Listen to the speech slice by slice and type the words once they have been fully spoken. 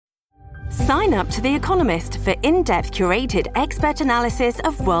Sign up to The Economist for in-depth curated expert analysis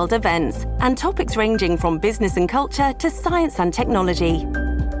of world events and topics ranging from business and culture to science and technology.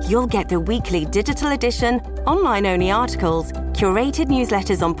 You'll get the weekly digital edition, online-only articles, curated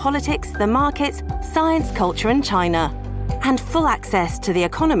newsletters on politics, the markets, science, culture and China, and full access to The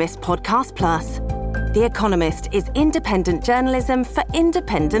Economist Podcast Plus. The Economist is independent journalism for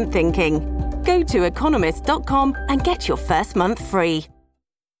independent thinking. Go to economist.com and get your first month free.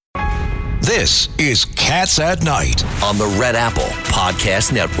 This is Cats at Night on the Red Apple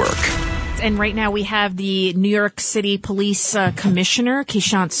Podcast Network. And right now we have the New York City Police Commissioner,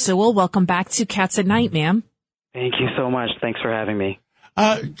 Keechant Sewell. Welcome back to Cats at Night, ma'am. Thank you so much. Thanks for having me.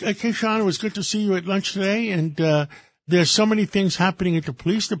 Keechant, it was good to see you at lunch today. And there's so many things happening at the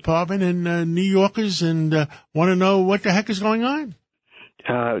police department, and New Yorkers want to know what the heck is going on.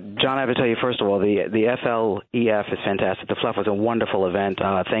 John, I have to tell you, first of all, the FLEF is fantastic. The Fluff was a wonderful event.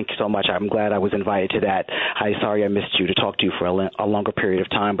 Thank you so much. I'm glad I was invited to that. I'm sorry I missed you to talk to you for a longer period of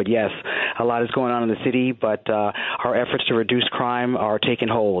time. But yes, a lot is going on in the city, but our efforts to reduce crime are taking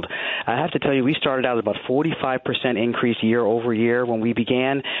hold. I have to tell you, we started out at about 45% increase year over year when we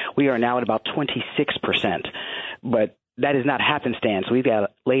began. We are now at about 26%. But that is not happenstance. We've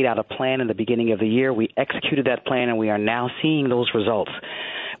laid out a plan in the beginning of the year. We executed that plan, and we are now seeing those results.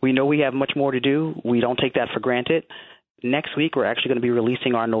 We know we have much more to do. We don't take that for granted. Next week, we're actually going to be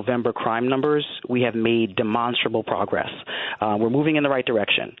releasing our November crime numbers. We have made demonstrable progress. We're moving in the right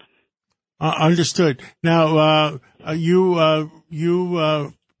direction. Understood. Now,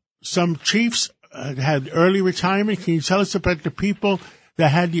 some chiefs had early retirement. Can you tell us about the people that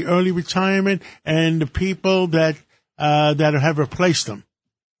had the early retirement and the people that have replaced them?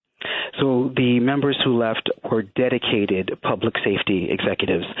 So the members who left were dedicated public safety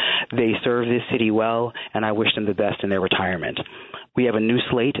executives. They serve this city well, and I wish them the best in their retirement. We have a new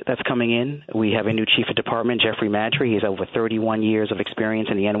slate that's coming in. We have a new chief of department, Jeffrey Madry. He has over 31 years of experience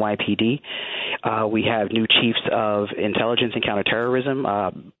in the NYPD. We have new chiefs of intelligence and counterterrorism,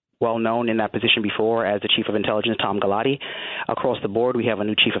 well known in that position before as the Chief of Intelligence, Tom Galati. Across the board, we have a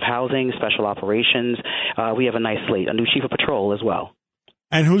new Chief of Housing, Special Operations. We have a nice slate, a new Chief of Patrol as well.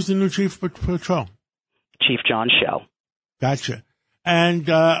 And who's the new Chief of Patrol? Chief John Schell. Gotcha. And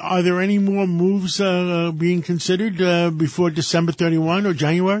are there any more moves being considered before December 31 or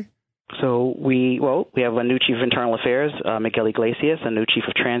January? So we have a new Chief of Internal Affairs, Miguel Iglesias, a new Chief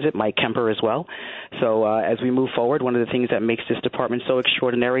of Transit, Mike Kemper as well. So as we move forward, one of the things that makes this department so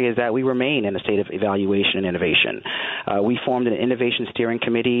extraordinary is that we remain in a state of evaluation and innovation. We formed an innovation steering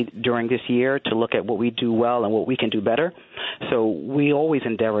committee during this year to look at what we do well and what we can do better. So we always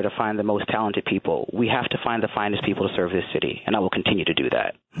endeavor to find the most talented people. We have to find the finest people to serve this city, and I will continue to do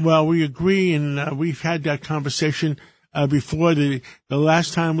that. Well, we agree, and we've had that conversation before. The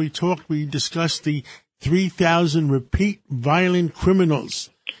last time we talked, we discussed the 3,000 repeat violent criminals,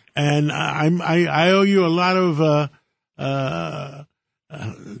 and I owe you a lot of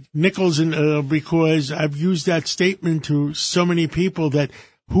nickels because I've used that statement to so many people that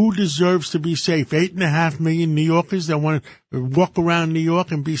who deserves to be safe? 8.5 million New Yorkers that want to walk around New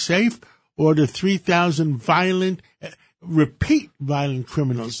York and be safe, or the 3,000 repeat violent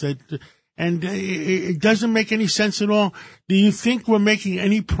criminals that. And it doesn't make any sense at all. Do you think we're making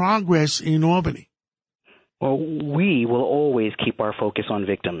any progress in Albany? Well, we will always keep our focus on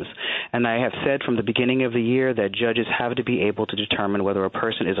victims. And I have said from the beginning of the year that judges have to be able to determine whether a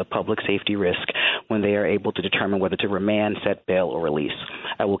person is a public safety risk when they are able to determine whether to remand, set bail, or release.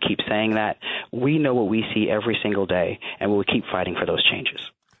 I will keep saying that. We know what we see every single day, and we will keep fighting for those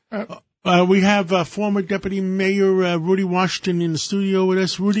changes. We have former Deputy Mayor Rudy Washington in the studio with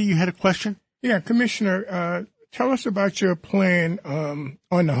us. Rudy, you had a question? Yeah, Commissioner, tell us about your plan on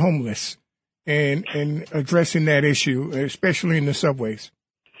the homeless and addressing that issue, especially in the subways.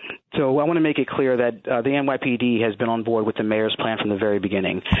 So I want to make it clear that the NYPD has been on board with the mayor's plan from the very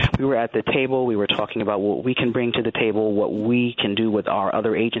beginning. We were at the table. We were talking about what we can bring to the table, what we can do with our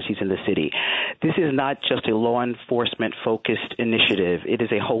other agencies in the city. This is not just a law enforcement-focused initiative. It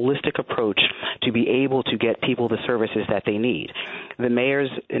is a holistic approach to be able to get people the services that they need. The mayor's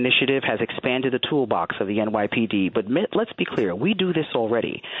initiative has expanded the toolbox of the NYPD, but let's be clear, we do this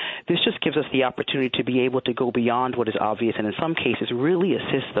already. This just gives us the opportunity to be able to go beyond what is obvious and in some cases really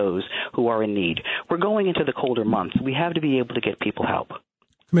assist those who are in need. We're going into the colder months. We have to be able to get people help.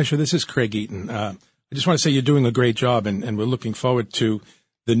 Commissioner, this is Craig Eaton. I just want to say you're doing a great job, and we're looking forward to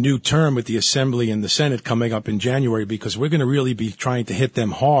the new term with the Assembly and the Senate coming up in January, because we're going to really be trying to hit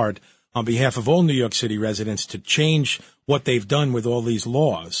them hard on behalf of all New York City residents to change what they've done with all these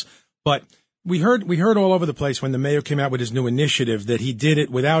laws. But We heard all over the place when the mayor came out with his new initiative that he did it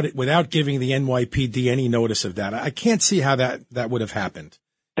without giving the NYPD any notice of that. I can't see how that would have happened.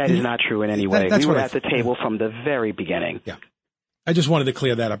 That is not true in any way. We were at the table from the very beginning. Yeah. I just wanted to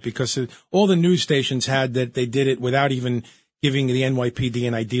clear that up because all the news stations had that they did it without even giving the NYPD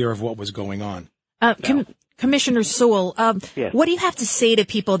an idea of what was going on. Commissioner Sewell, yes. What do you have to say to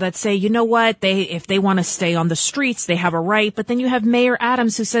people that say, you know what, if they want to stay on the streets, they have a right, but then you have Mayor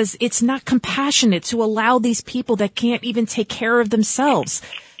Adams who says it's not compassionate to allow these people that can't even take care of themselves,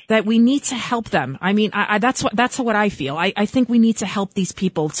 that we need to help them. I mean, that's what I feel. I think we need to help these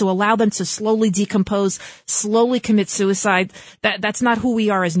people, to allow them to slowly decompose, slowly commit suicide. That's not who we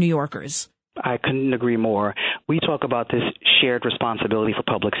are as New Yorkers. I couldn't agree more. We talk about this shared responsibility for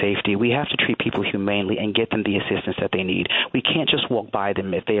public safety. We have to treat people humanely and get them the assistance that they need. We can't just walk by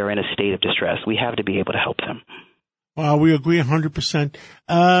them if they are in a state of distress. We have to be able to help them. Well, we agree 100%.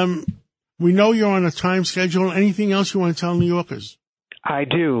 We know you're on a time schedule. Anything else you want to tell New Yorkers? I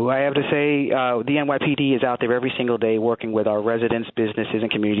do. I have to say the NYPD is out there every single day working with our residents, businesses, and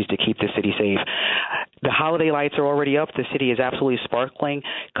communities to keep the city safe. The holiday lights are already up. The city is absolutely sparkling.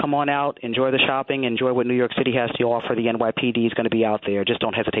 Come on out, enjoy the shopping, enjoy what New York City has to offer. The NYPD is going to be out there. Just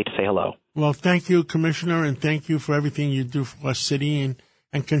don't hesitate to say hello. Well, thank you, Commissioner, and thank you for everything you do for our city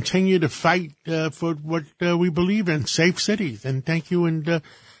and continue to fight for what we believe in, safe cities. And thank you, and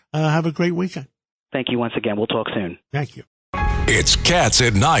have a great weekend. Thank you once again. We'll talk soon. Thank you. It's Cats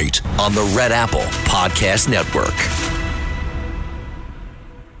at Night on the Red Apple Podcast Network.